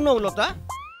সম্পূৰ্ণ ওলটা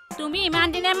তুমি ইমান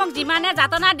দিনে মোক যিমানে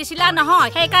যাতনা দিছিলা নহয়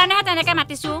সেইকাৰণেহে তেনেকে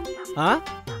মাতিছো হা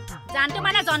জানটো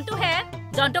মানে জন্তুহে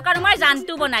জন্তুক আৰু মই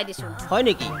জানটো বনাই দিছো হয়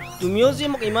নেকি তুমিও যে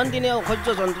মোক ইমান দিনে অসহ্য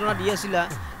যন্ত্ৰণা দি আছিলা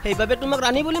সেইবাবে তোমাক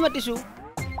ৰাণী বুলি মাতিছো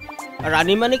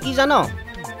ৰাণী মানে কি জানো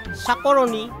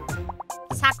চাকৰণী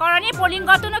চাকৰণী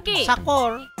পলিংগটো কি চাকৰ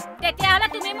তেতিয়াহ'লে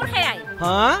তুমি মোৰ হেয়াই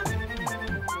হা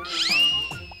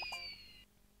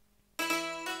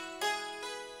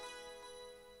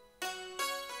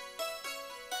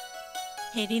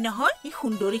হেৰি নহয় ই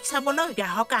সুন্দৰীক চাবলৈ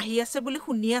গ্ৰাহক আহি আছে বুলি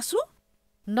শুনি আছো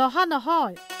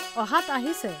নহয় অহাত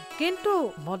আহিছে কিন্তু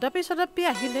মদাপি চদাপি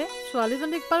আহিলে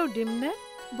ছোৱালীজনীক বাৰু দিমনে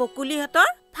বকুলিহঁতৰ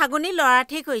ফাগুনী ল'ৰা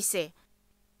ঠিক হৈছে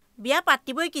বিয়া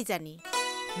পাতিবই কি জানি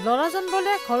ল'ৰাজন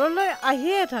বোলে ঘৰলৈ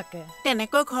আহিয়ে থাকে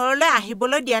তেনেকৈ ঘৰলৈ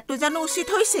আহিবলৈ দিয়াটো জানো উচিত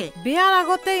হৈছে বিয়াৰ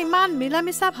আগতে ইমান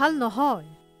মিলামিছা ভাল নহয়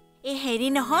এই হেৰি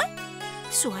নহয়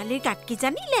ছোৱালীৰ গাত কি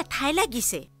জানি লেঠাই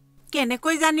লাগিছে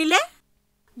কেনেকৈ জানিলে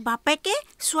বাপেকে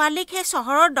ছোৱালীক সেই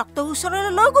চহৰৰ ডক্তৰ ওচৰলৈ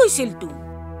লৈ গৈছিলতো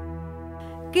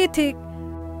কি ঠিক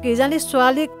কিজানি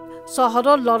ছোৱালীক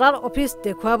চহৰৰ ল'ৰাৰ অফিচ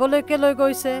দেখুৱাবলৈকে লৈ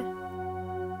গৈছে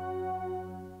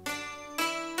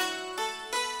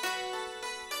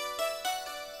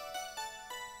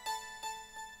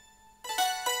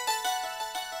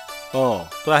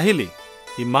তই আহিলি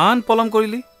ইমান পলম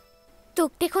কৰিলি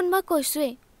তোক দেখোন মই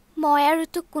কৈছোৱেই মই আৰু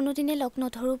তোক কোনোদিনে লগ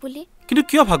নধৰো বুলি কিন্তু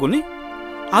কিয় ফাগুনি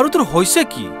আৰু তোৰ হৈছে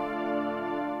কি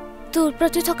তোৰ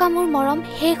প্ৰতি থকা মোৰ মৰম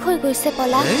শেষ হৈ গৈছে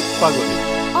পলাশ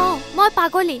পাগলী মই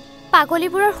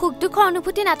পাগলীবোৰৰ সুখ দুখৰ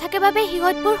অনুভূতি নাথাকে বাবে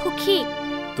সিহঁতবোৰ সুখী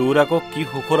তোৰ আকৌ কি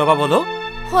সুখৰ অভাৱ হল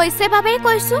হৈছে বাবেই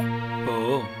কৈছো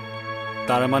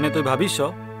তাৰ মানে তই ভাবিছ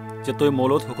যে তই মোৰ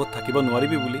লগত সুখত থাকিব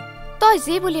নোৱাৰিবি বুলি তই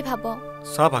যি বুলি ভাব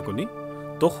চা ফাগুনি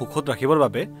তোক সুখত ৰাখিবৰ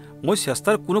বাবে মই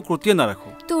চেষ্টাৰ কোনো ক্ৰটিয়ে নাৰাখো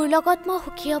তোৰ লগত মই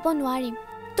সুখী হ'ব নোৱাৰিম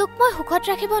তোক মই সুখত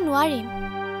ৰাখিব নোৱাৰিম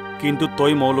কিন্তু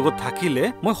তই মোৰ লগত থাকিলে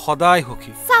মই সদায়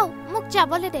সুখী চাও মোক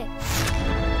যাবলৈ দে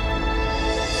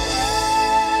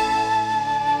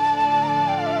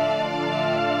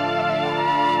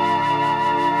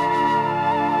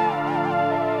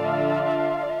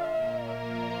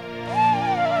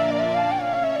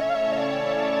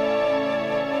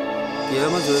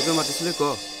মই জোৰেকৈ মাতিছিলে ক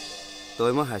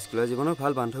তই মই হাইস্কুলৰ জীৱনৰ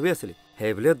ভাল বান্ধৱী আছিলি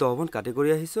সেইবুলি 10 বন কাটি কৰি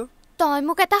আহিছ তই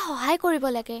মোক এটা সহায় কৰিব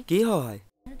লাগে কি সহায়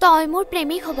তই মোৰ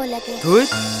প্ৰেমিক হ'ব লাগে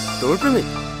তোৰ প্ৰেমিক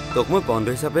তোক মই বন্ধু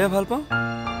হিচাপে ভাল পাওঁ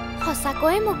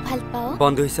সঁচাকৈ মোক ভাল পাওঁ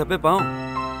বন্ধু হিচাপে পাওঁ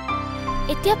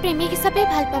এতিয়া প্ৰেমিক হিচাপে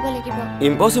ভাল পাব লাগিব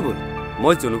ইম্পসিবল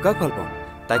মই জুনুকাক ভাল পাওঁ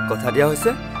তাইক কথা দিয়া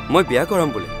হৈছে মই বিয়া কৰাম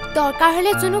বুলি দৰকাৰ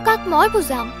হলে জুনুকাক মই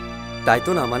বুজাম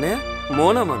তাইতো নামানে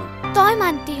মই নামানো তই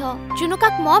মান্তি হ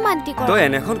জুনুকাক মই মান্তি কৰ তই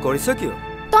এনেখন কৰিছ কিয়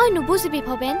তই নুবুজিবি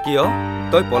ভবেন কিয়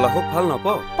তই পলাশক ভাল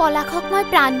নাপাৱ পলাশক মই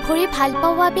প্ৰাণ ভৰি ভাল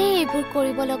পাওঁ বাবে এইবোৰ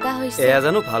কৰিব লগা হৈছে এয়া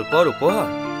জানো ভাল পোৱাৰ উপহাৰ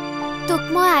তোক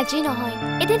মই আজি নহয়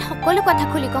এদিন সকলো কথা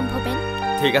খুলি কম ভবেন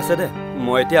ঠিক আছে দে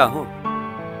মই এতিয়া আহোঁ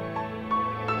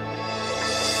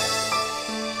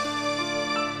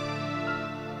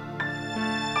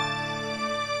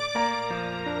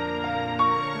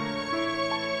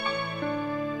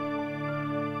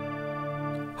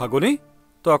ফাগুনি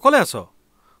তই অকলে আছ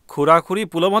খুৰা খুৰী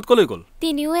পুলমত কলৈ গ'ল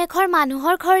তিনিও এঘৰ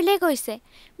মানুহৰ ঘৰলৈ গৈছে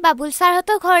বাবুল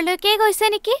ছাৰহঁতৰ ঘৰলৈকে গৈছে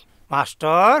নেকি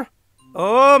মাষ্টৰ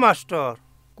মাষ্টৰ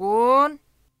কোন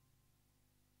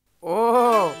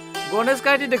গণেশ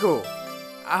কাইটি দেখো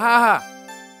আহা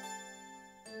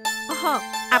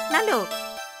আপোনালোক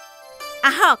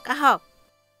আহক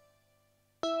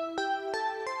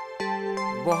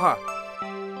বহা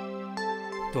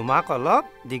তোমাক অলপ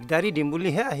দিগদাৰি দিম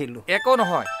বুলিহে আহিলো একো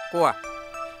নহয় কোৱা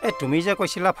তুমি যে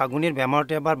কৈছিলা ফাগুনিৰ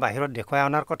বেমাৰটো এবাৰ বাহিৰত দেখুৱাই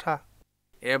অনাৰ কথা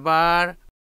এবাৰ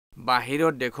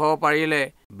বাহিৰত দেখুৱাব পাৰিলে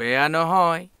বেয়া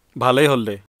নহয় ভালেই হ'ল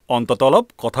দে অন্তত অলপ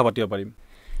কথা পাতিব পাৰিম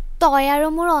তই আৰু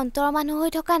মোৰ অন্তৰ মানুহ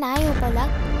হৈ থকা নাই পলাশ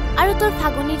আৰু তোৰ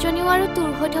ফাগুনিজনীও আৰু তোৰ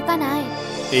হৈ থকা নাই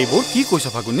এইবোৰ কি কৈছ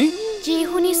ফাগুনি যি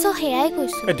শুনিছ সেয়াই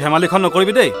কৈছো ধেমালিখন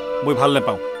নকৰিবি দেই মই ভাল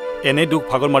নাপাওঁ এনেই দুখ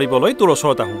ভাগৰ মাৰিবলৈ তোৰ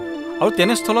ওচৰত আহোঁ আৰু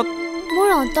তেনেস্থলত মোৰ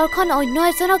অন্তৰখন অন্য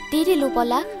এজনক দি দিলো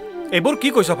পলাশ এইবোৰ কি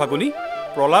কৈছ ফাগুনি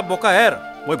প্ৰলাপ বকা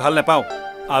মই ভাল নাপাওঁ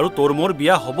আৰু তোৰ মোৰ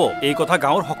বিয়া হ'ব এই কথা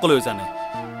গাঁৱৰ সকলোৱে জানে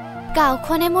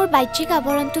গাঁওখনে মোৰ বাহ্যিক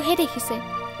আৱৰণটোহে দেখিছে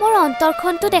মোৰ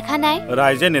অন্তৰখনটো দেখা নাই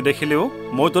ৰাইজে নেদেখিলেও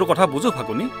মই তোৰ কথা বুজো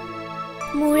ফাগুনি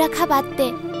মোৰ আশা বাদ দে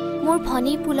মোৰ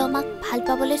ভনী পুলমাক ভাল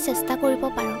পাবলৈ চেষ্টা কৰিব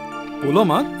পাৰো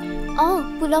পুলমাক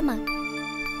পুলমাক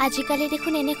আজিকালি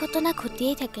দেখোন এনে ঘটনা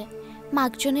ঘটিয়েই থাকে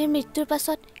মাকজনীৰ মৃত্যুৰ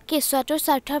পাছত কেঁচুৱাটোৰ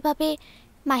স্বাৰ্থৰ বাবে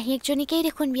মাহীয়েকজনীকেই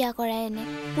দেখোন বিয়া কৰাই এনে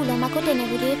পুলমাকো তেনে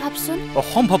বুলিয়েই ভাবচোন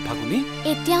অসম্ভৱ ফাগুনি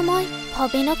এতিয়া মই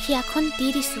ভৱেনক হিয়াখন দি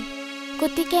দিছো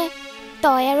গতিকে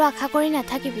তই আৰু আশা কৰি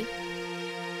নাথাকিবি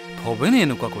ভৱেনে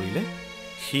এনেকুৱা কৰিলে?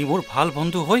 সি মোৰ ভাল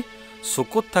বন্ধু হৈ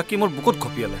চকুত থাকি মোৰ বুকুত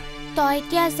ঘপিয়ালে। তই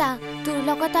এতিয়া যা, তোৰ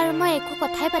লগত আৰু মই একো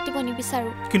কথাই পাতিব নিবিচাৰো।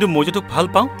 কিন্তু মই যে তোক ভাল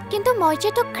পাওঁ। কিন্তু মই যে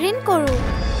তোক ঘৃণ কৰো।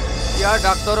 ইয়াৰ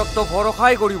ডাক্তৰক তো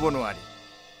ভৰসাই কৰিব নোৱাৰি।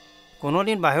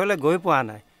 কোনোদিন বাহিৰলৈ গৈ পোৱা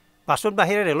নাই, পাছত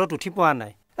বাহিৰে ৰেলত উঠি পোৱা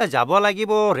নাই। যাব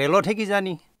লাগিব ৰেলতহে কি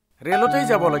জানি। ৰেলতেই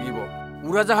যাব লাগিব।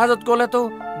 উৰাজাহাজত গ'লেতো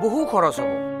বহু খৰচ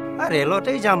হ'ব।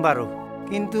 ৰেলতেই যাম বাৰু,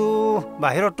 কিন্তু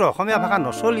বাহিৰততো অসমীয়া ভাষা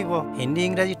নচলিব। হিন্দী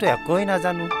ইংৰাজীটো একোৱেই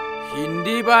নাজানো।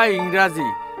 হিন্দী বা ইংৰাজী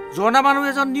জনা মানুহ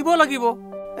এজন নিব লাগিব।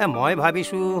 মই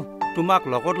ভাবিছোঁ তোমাক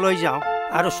লগত লৈ যাওঁ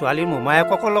আৰু ছোৱালীৰ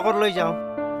মোমায়েককো লগত লৈ যাওঁ।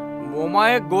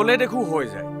 মোমায়েক গ'লে দেখো হৈ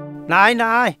যায়। নাই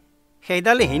নাই,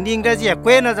 সেইডালে হিন্দী ইংৰাজী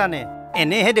একোৱেই নাজানে,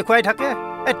 এনেহে দেখুৱাই থাকে।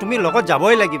 তুমি লগত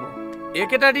যাবই লাগিব।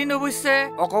 এইকেইটা দিন অৱশ্যে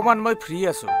অকণমান মই ফ্ৰী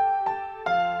আছো।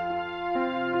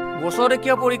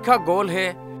 বছৰেকীয়া পৰীক্ষা গ'লহে,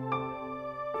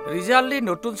 ৰিজাল্ট দি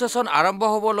নতুন ছেশ্যন আৰম্ভ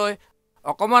হ'বলৈ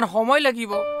অকণমান সময়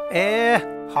লাগিব।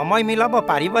 সময় মিলাব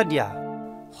পাৰিবা দিয়া।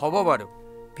 হ'ব বাৰু।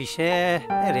 পিছে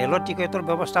ৰেলৰ টিকেটৰ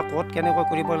ব্যৱস্থা ক'ত কেনেকৈ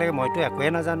কৰিব লাগে মইতো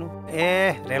একোৱেই নাজানো।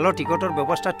 ৰেলৰ টিকেটৰ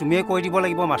ব্যৱস্থা তুমিয়ে কৰি দিব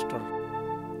লাগিব মাষ্টৰ।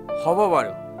 হ'ব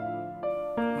বাৰু।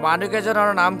 মানুহকেইজনৰ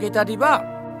নামকেইটা দিবা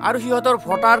আৰু সিহঁতৰ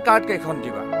ভোটাৰ কাৰ্ড কেইখন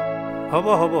দিবা। হ'ব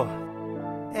হ'ব।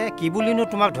 কি বুলিনো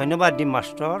তোমাক ধন্যবাদ দিম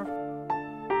মাষ্টৰ।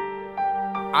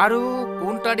 আৰু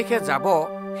কোন তাৰিখে যাব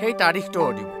সেই তাৰিখটোও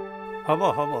দিব। হ'ব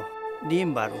হ'ব, দিম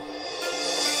বাৰু।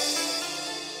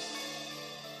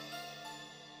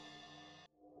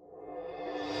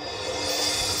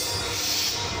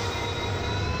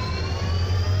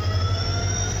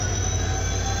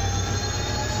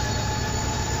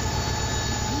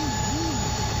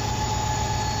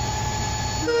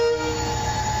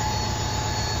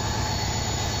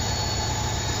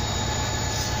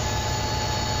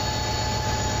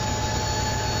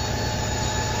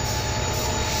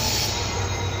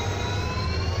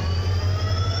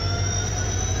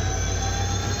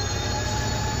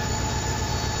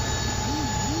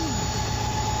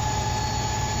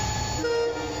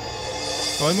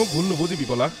 তই মোক ভুল নুবুজিবি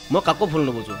পলাশ। মই কাকো ভুল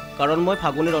নুবুজো, কাৰণ মই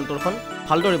ফাগুনিৰ অন্তৰখন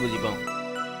ভালদৰে বুজি পাওঁ।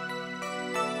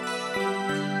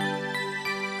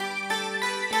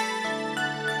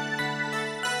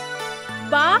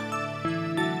 বা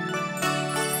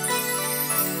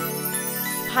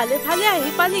ভালে ভালে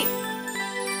আহি পালি।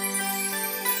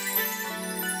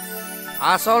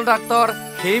 আচল ডাক্তৰ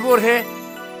সেইবোৰহে।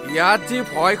 ইয়াত যি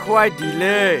ভয় খুৱাই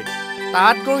দিলে,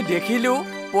 তাত গৈ দেখিলো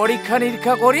পৰীক্ষা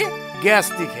নিৰীক্ষা কৰি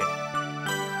গেষ্ট্ৰিকহে।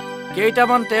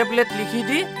 কেইটামান টেবলেট লিখি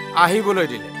দি আহিবলৈ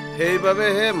দিলে।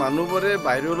 সেইবাবেহে মানুহবোৰে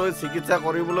বাহিৰলৈ চিকিৎসা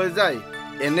কৰিবলৈ যায়,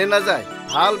 এনে নাযায়।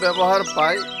 ভাল ব্যৱহাৰ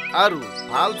পায় আৰু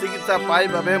ভাল চিকিৎসা পাই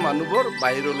বাবে মানুহবোৰ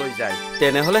বাহিৰলৈ যায়।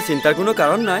 তেনেহ'লে চিন্তাৰ কোনো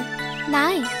কাৰণ নাই।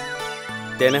 নাই।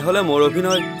 তেনেহ'লে মোৰ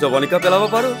অভিনয় জৱনিকা পেলাব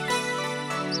পাৰোঁ।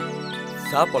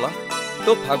 চা পলাশ,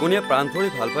 তোক ফাগুনিয়ে প্ৰাণ ভৰি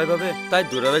ভাল পাই বাবে তাই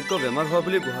দুৰাৰোগ্য বেমাৰ হোৱা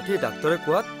বুলি গুৱাহাটীৰ ডাক্তৰে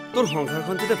কোৱাত তোৰ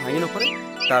সংসাৰখন যাতে ভাঙি নপৰে,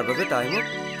 তাৰ বাবে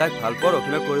তাইক ভাল পোৱাৰ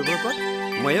অভিনয় কৰিবৰ কোৱাত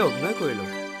ময়ে অভিনয় কৰিলোঁ।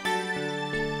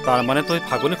 তাৰমানে তই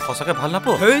ফাগুনিক সঁচাকৈ ভাল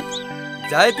নাপাৱ?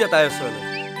 যা এতিয়া তাইৰ ওচৰলৈ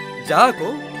যা আকৌ।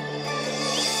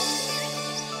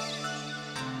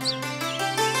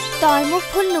 তই মোক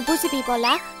ভুল নুবুজিবি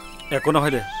পলাশ। একো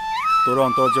নহয় দে, তোৰ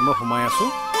অন্তৰত যে মই সোমাই আছো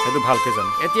সেইটো ভালকে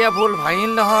জানো। এতিয়া ভুল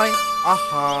ভাঙিল নহয়।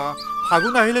 আহা,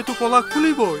 ফাগুন আহিলেতো পলাশ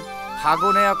ফুলিবই।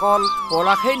 ফাগুনে অকল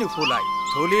পলাশেই নুফুলাই,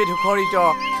 ধূলি ধূসৰিত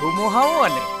ধুমুহাও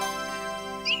আনে।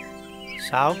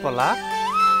 চাও পলাশ,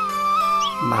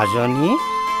 মাজনী,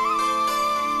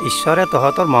 ঈশ্বৰে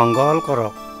তহঁতৰ মংগল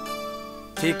কৰক।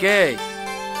 ঠিকেই।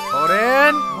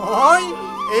 হৰেণ মই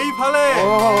এইফালে।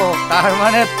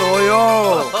 তাৰমানে তয়ো।